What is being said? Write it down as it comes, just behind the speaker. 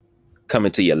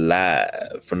Coming to you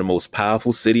live from the most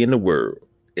powerful city in the world.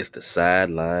 It's the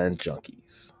Sideline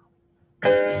Junkies.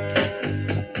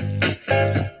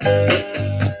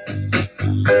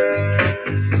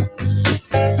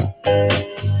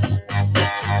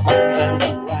 Sometimes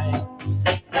I'm right,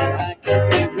 and I can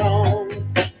be wrong.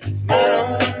 My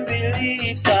own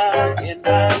beliefs are in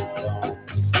my song.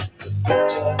 The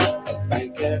picture, a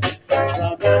banker,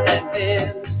 trouble, and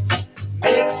then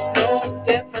makes no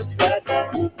difference what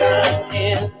group I'm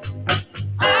in.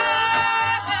 I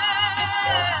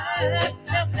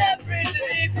am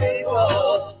everyday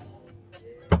people.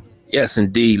 Yes,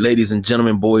 indeed, ladies and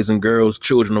gentlemen, boys and girls,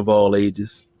 children of all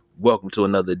ages. Welcome to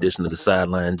another edition of the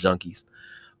Sideline Junkies.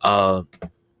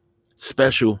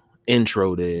 Special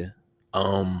intro there.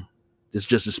 It's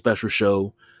just a special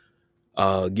show.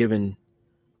 Giving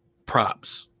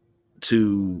props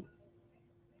to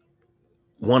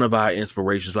one of our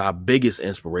inspirations, our biggest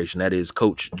inspiration, that is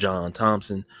Coach John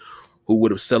Thompson, who would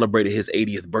have celebrated his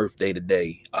 80th birthday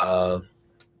today.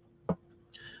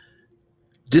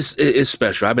 This is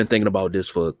special. I've been thinking about this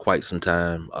for quite some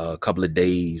time, a couple of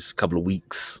days, couple of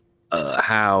weeks.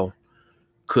 How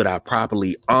could I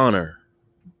properly honor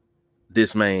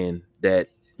this man that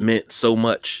meant so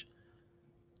much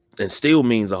and still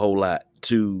means a whole lot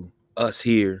to us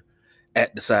here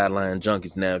at the Sideline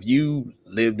Junkies? Now, if you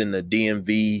lived in the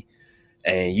DMV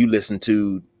and you listened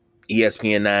to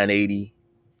ESPN 980,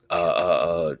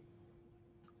 it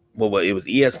was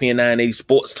ESPN 980,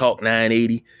 Sports Talk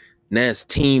 980. Now it's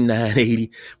Team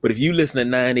 980. But if you listen to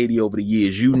 980 over the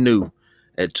years, you knew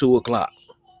at 2 o'clock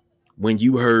when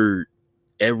you heard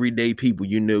Everyday People,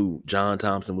 you knew John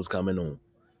Thompson was coming on.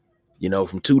 You know,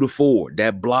 from 2 to 4,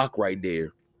 that block right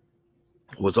there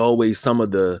was always some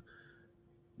of the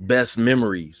best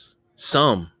memories.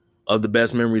 Some of the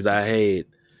best memories I had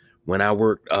when I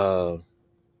worked. What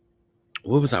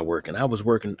was I working? I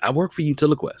worked for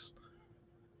Utiliquest.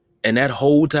 And that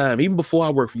whole time, even before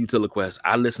I worked for Utiliquest,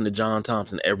 I listened to John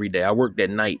Thompson every day. I worked at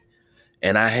night,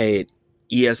 and I had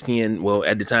ESPN, well,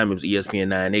 at the time it was ESPN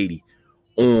 980,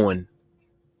 on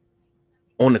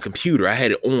the computer. I had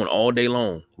it on all day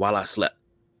long while I slept.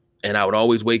 And I would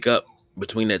always wake up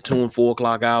between that 2 and 4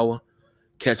 o'clock hour,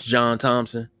 catch John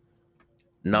Thompson,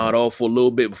 nod off for a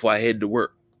little bit before I head to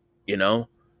work, you know.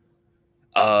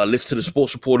 Listen to the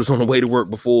sports reporters on the way to work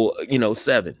before,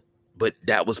 7. But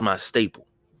that was my staple.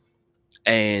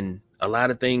 And a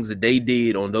lot of things that they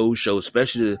did on those shows,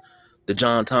 especially the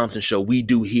John Thompson show, we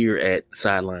do here at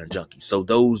Sideline Junkies. So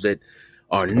those that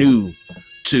are new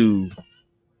to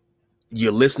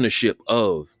your listenership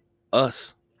of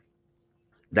us,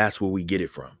 that's where we get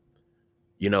it from.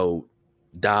 You know,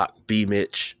 Doc, B.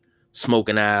 Mitch,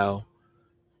 Smoking Owl.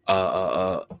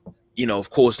 Of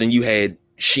course, then you had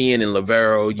Sheehan and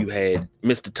Lavero. You had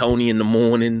Mr. Tony in the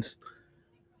mornings.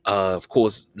 Of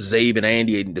course, Zabe and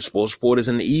Andy, the sports reporters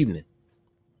in the evening.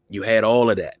 You had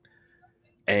all of that.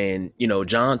 And,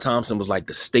 John Thompson was like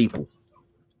the staple.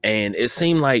 And it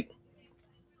seemed like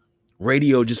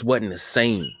radio just wasn't the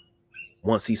same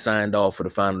once he signed off for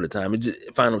the final time.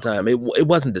 It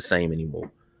wasn't the same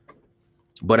anymore.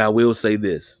 But I will say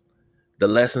this. The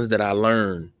lessons that I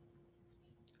learned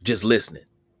just listening,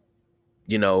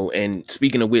 and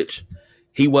speaking of which,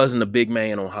 he wasn't a big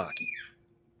man on hockey.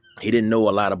 He didn't know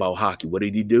a lot about hockey. What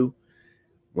did he do?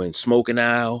 When Smoking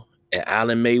Owl and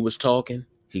Alan May was talking,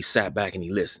 he sat back and he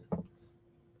listened.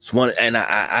 And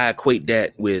I equate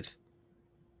that with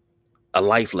a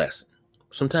life lesson.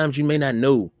 Sometimes you may not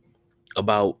know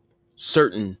about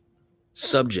certain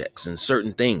subjects and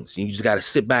certain things. You just got to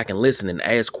sit back and listen and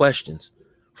ask questions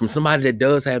from somebody that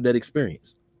does have that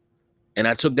experience. And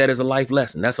I took that as a life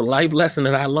lesson. That's a life lesson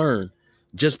that I learned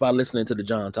just by listening to the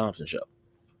John Thompson show.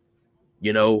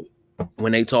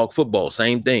 When they talk football,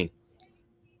 same thing.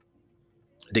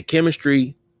 The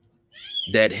chemistry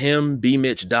that him, B.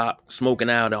 Mitch, Doc, Smoking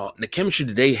Out, the chemistry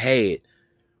that they had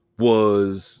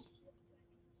was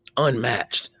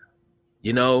unmatched,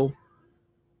 And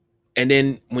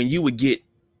then when you would get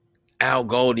Al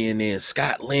Galdi in there, and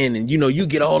Scott Lynn, and, you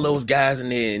get all those guys in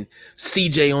there, and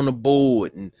CJ on the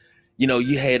board, and,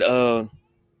 you had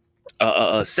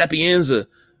Sapienza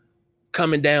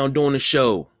coming down doing the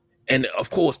show. And, of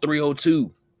course,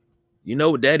 302. You know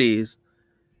what that is.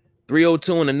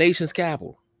 302 in the nation's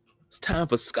capital. It's time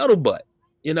for Scuttlebutt,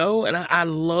 And I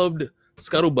loved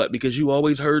Scuttlebutt because you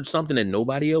always heard something that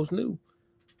nobody else knew.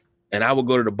 And I would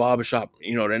go to the barbershop,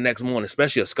 the next morning,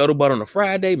 especially a Scuttlebutt on a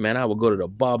Friday. Man, I would go to the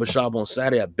barbershop on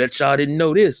Saturday. I bet y'all didn't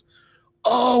know this.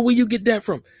 Oh, where you get that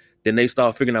from? Then they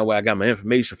start figuring out where I got my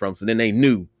information from. So then they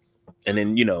knew. And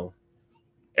then,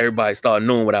 everybody started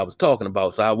knowing what I was talking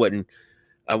about. So I wasn't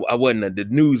I wasn't the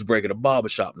news breaker, the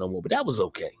barbershop no more, but that was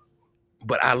okay.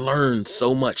 But I learned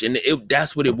so much, and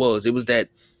that's what it was. It was that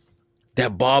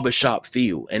barbershop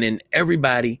feel, and then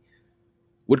everybody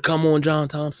would come on John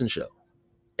Thompson show.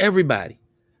 Everybody.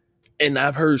 And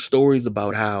I've heard stories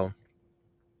about how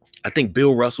I think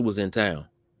Bill Russell was in town,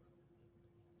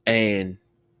 and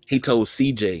he told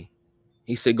CJ,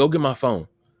 he said, go get my phone,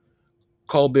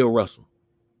 call Bill Russell.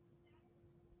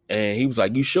 And he was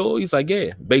like, you sure? He's like,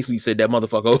 yeah. Basically said that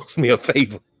motherfucker owes me a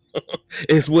favor.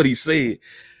 It's what he said.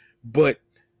 But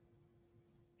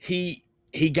he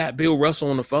got Bill Russell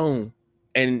on the phone,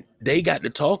 and they got to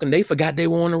talk, and they forgot they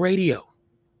were on the radio.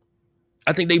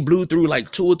 I think they blew through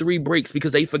like 2 or 3 breaks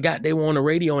because they forgot they were on the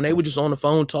radio, and they were just on the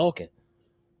phone talking.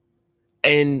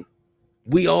 And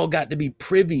we all got to be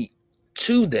privy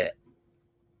to that.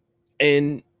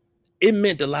 And it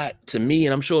meant a lot to me,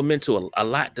 and I'm sure it meant to a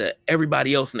lot to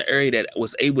everybody else in the area that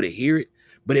was able to hear it,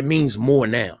 but it means more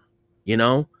now, you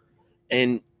know?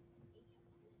 And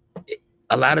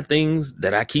a lot of things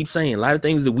that I keep saying, a lot of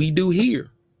things that we do here,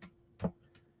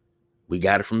 we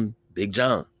got it from Big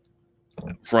John,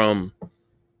 from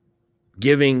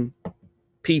giving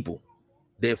people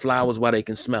their flowers while they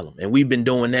can smell them. And we've been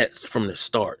doing that from the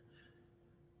start,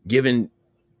 giving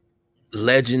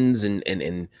legends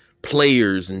and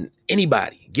players and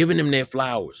anybody, giving them their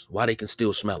flowers while they can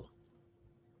still smell them.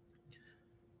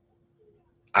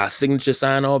 Our signature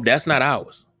sign off, that's not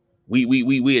ours.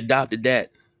 We adopted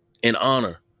that in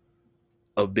honor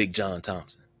of Big John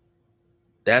Thompson.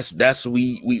 That's what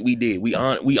we did. We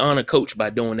honor Coach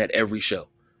by doing that every show.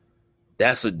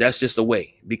 That's just a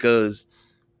way, because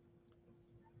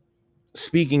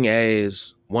speaking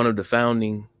as one of the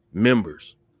founding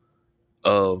members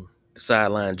of the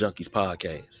Sideline Junkies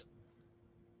podcast,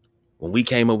 when we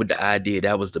came up with the idea,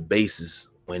 that was the basis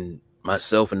when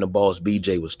myself and the boss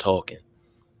BJ was talking.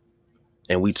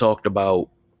 And we talked about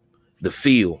the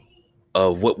feel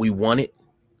of what we wanted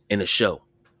in a show.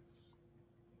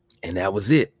 And that was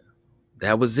it.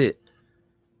 That was it.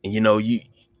 And you know, you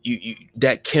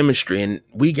that chemistry, and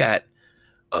we got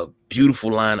a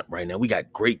beautiful lineup right now. We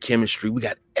got great chemistry. We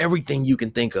got everything you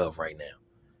can think of right now.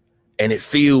 And it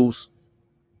feels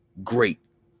great.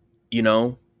 You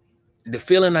know, the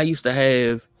feeling I used to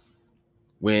have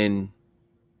when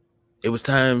it was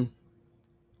time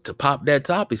to pop that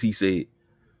top, as he said,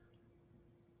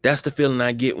 that's the feeling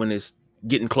I get when it's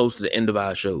getting close to the end of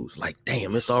our shows. Like,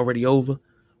 damn, it's already over.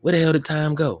 Where the hell did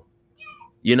time go?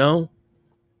 You know?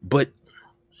 But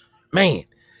man,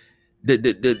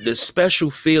 the special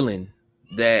feeling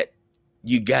that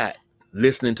you got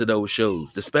listening to those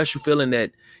shows, the special feeling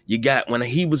that you got when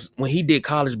he did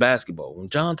college basketball, when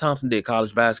John Thompson did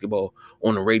college basketball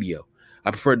on the radio,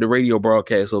 I preferred the radio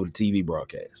broadcast over the TV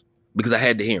broadcast because I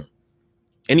had to hear him.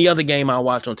 Any other game I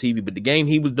watch on TV, but the game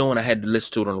he was doing, I had to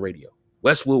listen to it on the radio.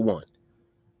 Westwood won.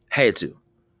 Had to.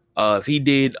 If he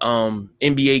did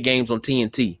NBA games on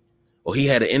TNT, or he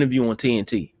had an interview on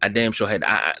TNT, I damn sure had.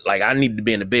 I needed to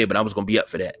be in the bed, but I was gonna be up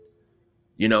for that.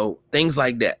 You know, things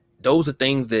like that. Those are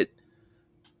things that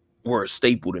were a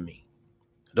staple to me.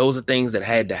 Those are things that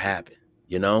had to happen.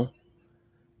 You know,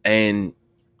 and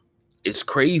it's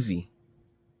crazy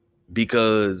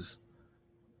because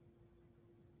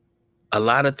a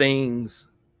lot of things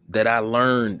that I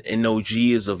learned in those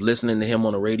years of listening to him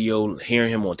on the radio,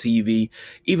 hearing him on TV,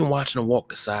 even watching him walk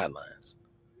the sidelines,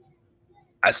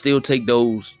 I still take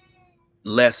those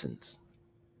lessons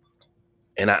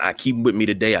and I keep them with me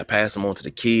today. I pass them on to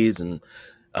the kids, and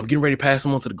I'm getting ready to pass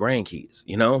them on to the grandkids.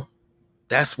 You know,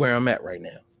 that's where I'm at right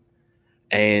now.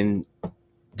 And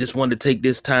just wanted to take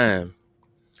this time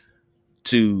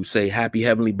to say happy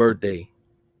heavenly birthday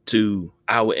to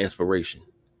our inspiration,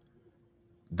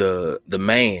 the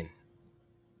man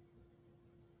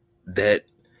that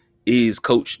is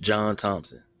Coach John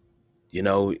Thompson. You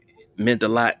know, meant a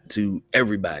lot to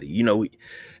everybody. You know,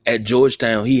 at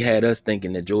Georgetown, he had us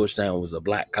thinking that Georgetown was a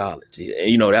black college.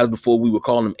 You know, that was before we were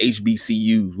calling them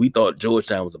HBCUs. We thought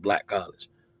Georgetown was a black college.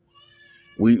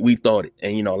 We thought it.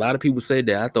 And, you know, a lot of people said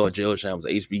that. I thought Georgetown was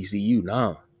HBCU.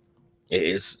 Nah,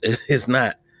 it's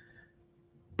not.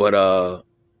 But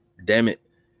damn it,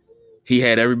 he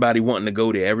had everybody wanting to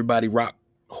go there. Everybody rocked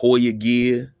Hoya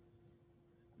gear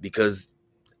because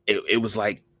it was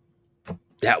like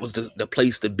that was the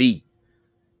place to be,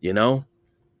 you know?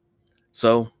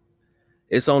 So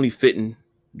it's only fitting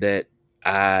that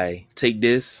I take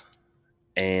this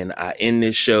and I end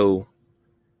this show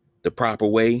the proper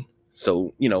way.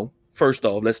 So, you know, first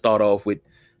off, let's start off with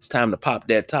it's time to pop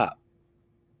that top.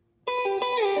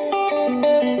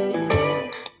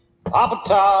 Pop a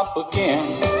top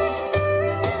again.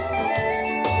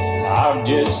 I've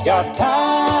just got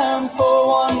time for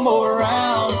one more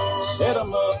round. Set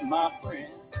 'em up, my friend.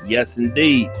 Yes,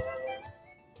 indeed.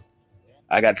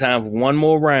 I got time for one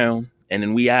more round, and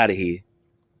then we out of here.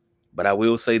 But I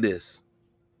will say this.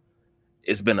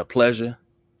 It's been a pleasure.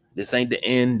 This ain't the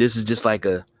end. This is just like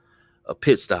a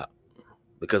pit stop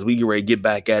because we get ready to get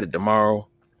back at it tomorrow.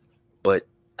 But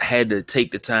I had to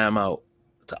take the time out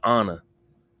to honor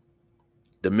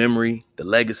the memory, the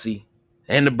legacy,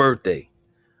 and the birthday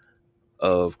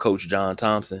of Coach John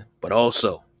Thompson, but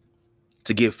also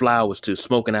to give flowers to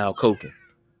Smoking Al Koken,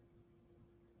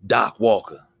 Doc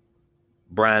Walker,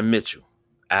 Brian Mitchell,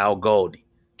 Al Galdi,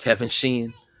 Kevin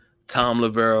Sheehan, Tom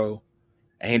Lavero,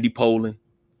 Andy Poland,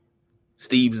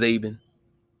 Steve Zabin,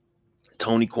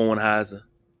 Tony Kornheiser.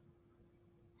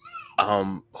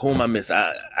 Who am I missing?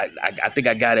 I think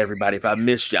I got everybody. If I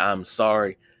missed you, I'm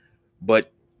sorry.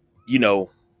 But, you know,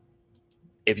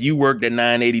 if you worked at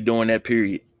 980 during that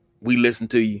period, we listened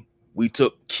to you. We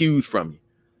took cues from you.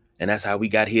 And that's how we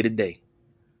got here today.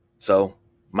 So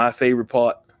my favorite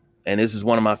part, and this is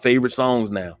one of my favorite songs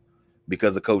now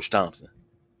because of Coach Thompson.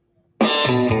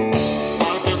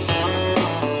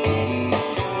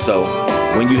 So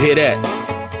when you hear that,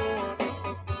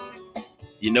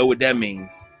 you know what that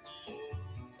means.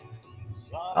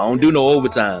 I don't do no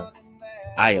overtime.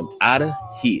 I am out of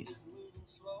here.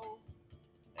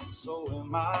 And so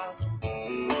am I.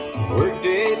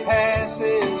 Workday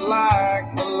passes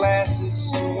like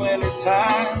molasses in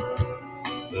wintertime.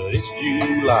 But it's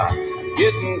July,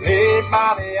 getting paid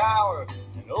by the hour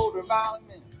and older by the minute.